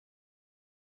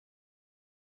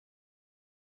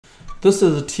This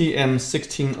is a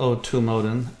TM1602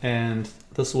 modem, and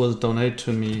this was donated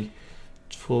to me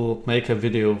to make a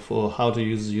video for how to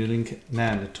use Ulink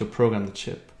NAND to program the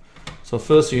chip. So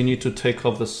first you need to take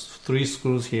off the 3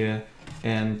 screws here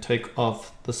and take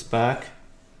off this back.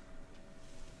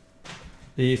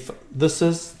 This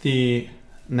is the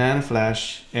NAND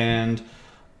flash, and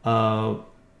to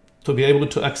be able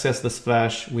to access this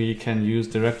flash, we can use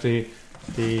directly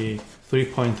the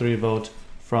 3.3 volt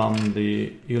from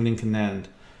the Ulink NAND.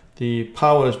 The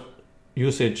power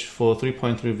usage for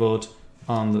 3.3 volt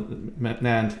on the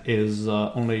NAND is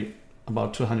only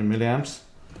about 200 milliamps.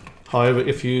 However,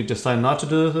 if you decide not to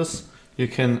do this, you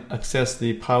can access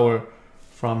the power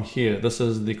from here. This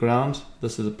is the ground,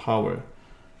 this is the power.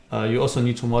 You also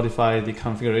need to modify the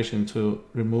configuration to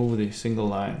remove the single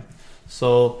line.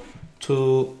 So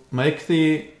to make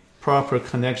the proper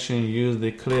connection, use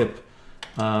the clip.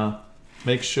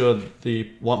 Make sure the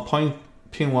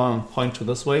pin 1 point to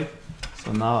this way.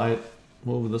 So now I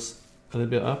move this a little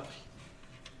bit up.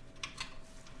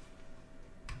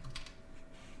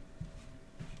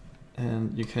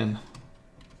 And you can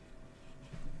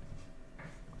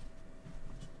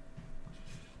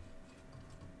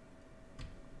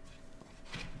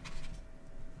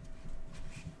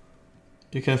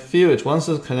feel it once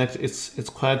it's connected. It's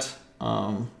quite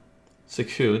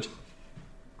secured.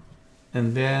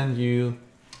 And then you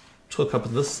hook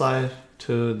up this side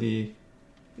to the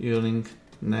Ulink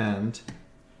NAND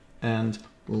and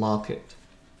lock it.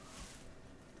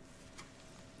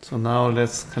 So now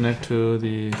let's connect to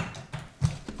the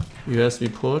USB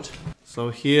port. So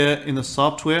here in the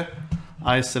software,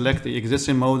 I select the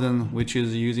existing modem, which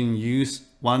is using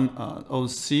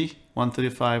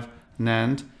OC135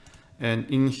 NAND. And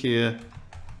in here,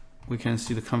 we can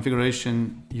see the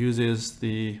configuration uses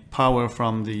the power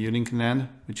from the Ulink NAND,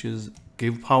 which is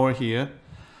give power here.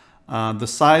 The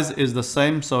size is the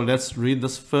same, so let's read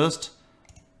this first.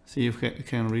 See if we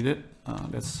can read it.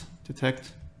 Let's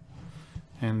detect.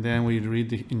 And then we read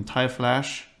the entire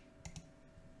flash.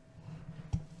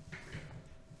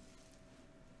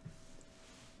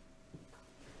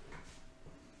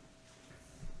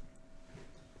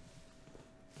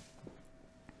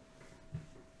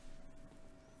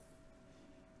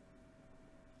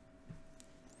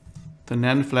 The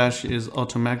NAND flash is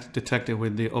automatically detected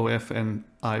with the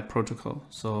OFNI protocol,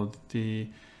 so you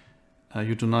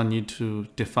do not need to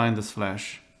define this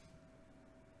flash.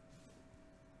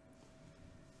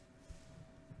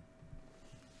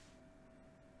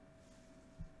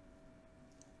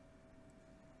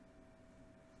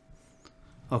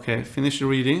 Okay, finish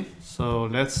reading. So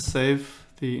let's save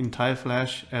the entire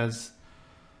flash as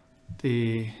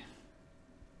the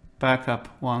backup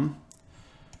one,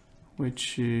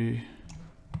 which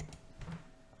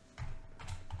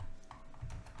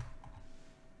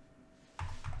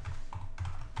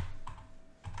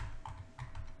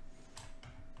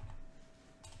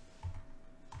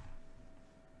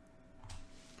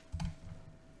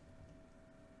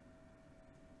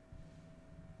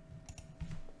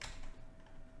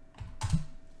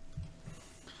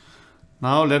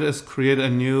now let us create a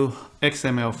new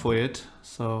XML for it.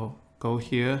 So go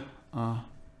here,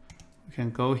 we can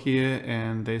go here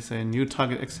and they say new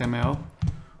target XML.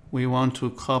 We want to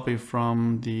copy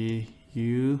from the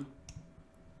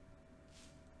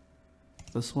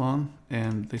this one,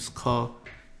 and this called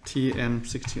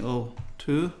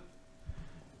TM1602,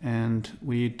 and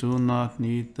we do not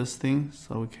need this thing,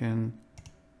 so we can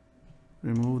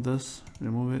remove this,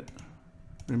 remove it,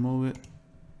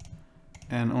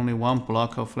 and only one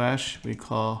block of flash we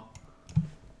call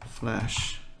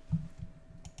flash.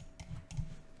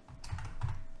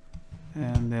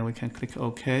 And then we can click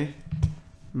OK.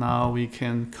 Now we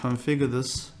can configure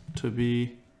this to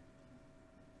be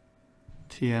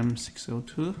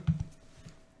TM602,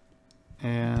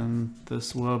 and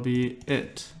this will be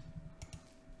it.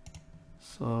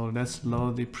 So let's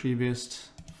load the previous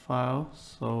file.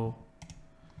 So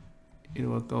it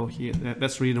will go here.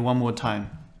 Let's read it one more time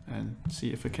and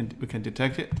see if we can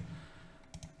detect it.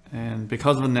 And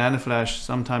because of the NAND flash,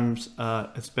 sometimes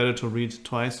it's better to read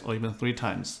twice or even 3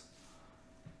 times.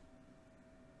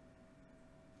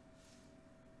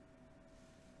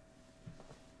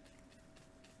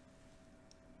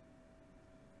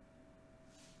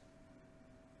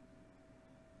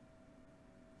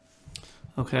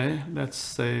 Okay, let's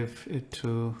save it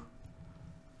to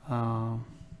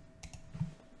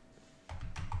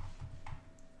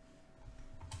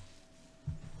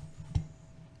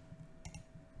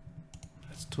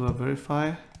let's do a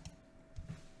verify.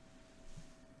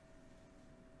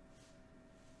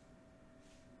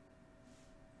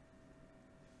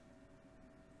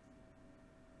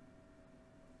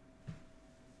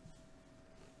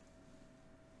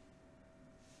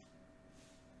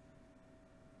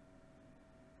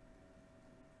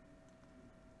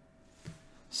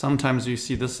 sometimes you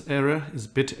see this error is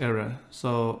bit error.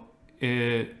 So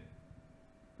the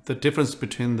difference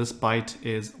between this byte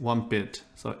is 1 bit.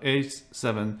 So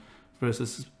A7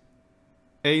 versus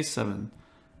A7,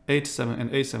 87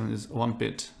 and A7 is 1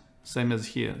 bit. Same as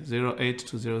here, 08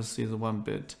 to 0C is 1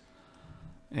 bit.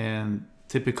 And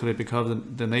typically, because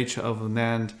of the nature of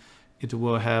NAND, it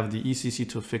will have the ECC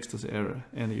to fix this error,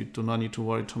 and you do not need to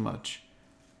worry too much.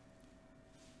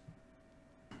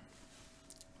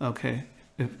 Okay,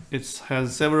 it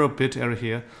has several bit error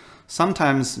here.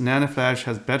 Sometimes NAND flash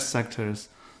has bad sectors,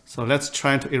 so let's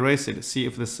try to erase it, see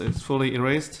if this is fully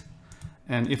erased.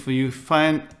 And if you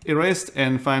find erased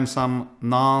and find some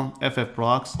non-FF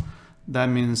blocks, that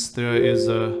means there is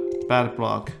a bad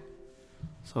block.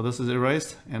 So this is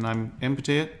erased and I'm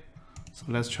empty it. So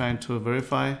let's try to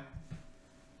verify.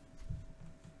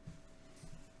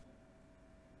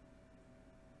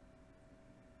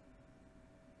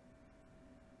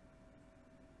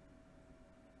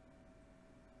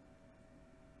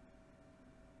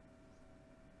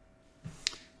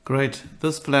 Great,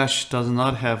 this flash does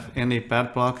not have any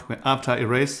bad block. After I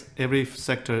erase, every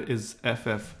sector is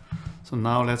FF. So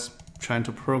now let's try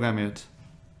to program it.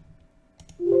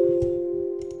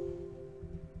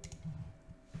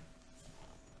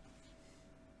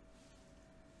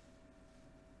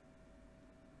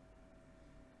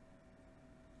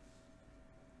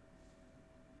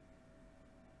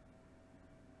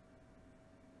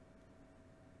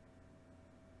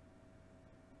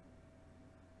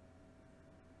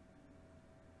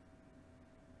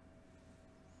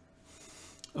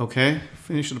 Okay,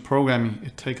 finish the programming.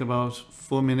 It takes about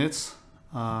 4 minutes.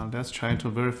 Let's try to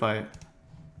verify it.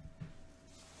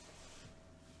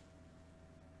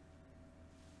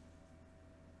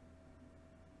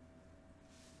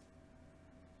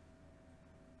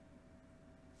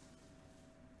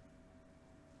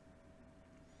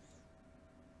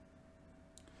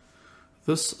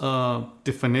 This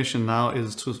definition now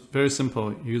is very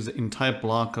simple. Use the entire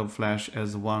block of flash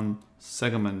as one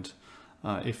segment.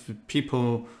 If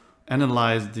people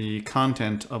analyze the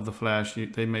content of the flash,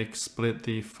 they may split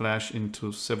the flash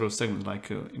into several segments,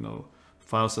 like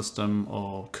file system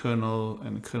or kernel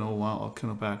and kernel 1 or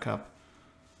kernel backup.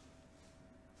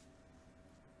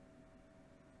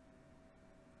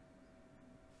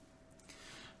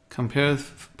 Compare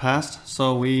past.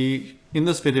 So in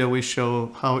this video we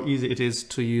show how easy it is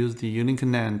to use the unique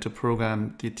NAND to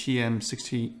program the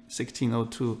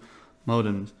TM1602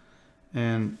 modems,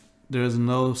 and there is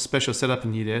no special setup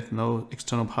needed, no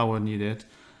external power needed.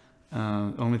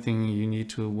 Only thing you need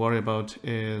to worry about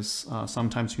is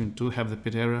sometimes you do have the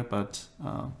bit error, but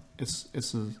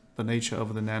it's the nature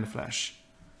of the NAND flash.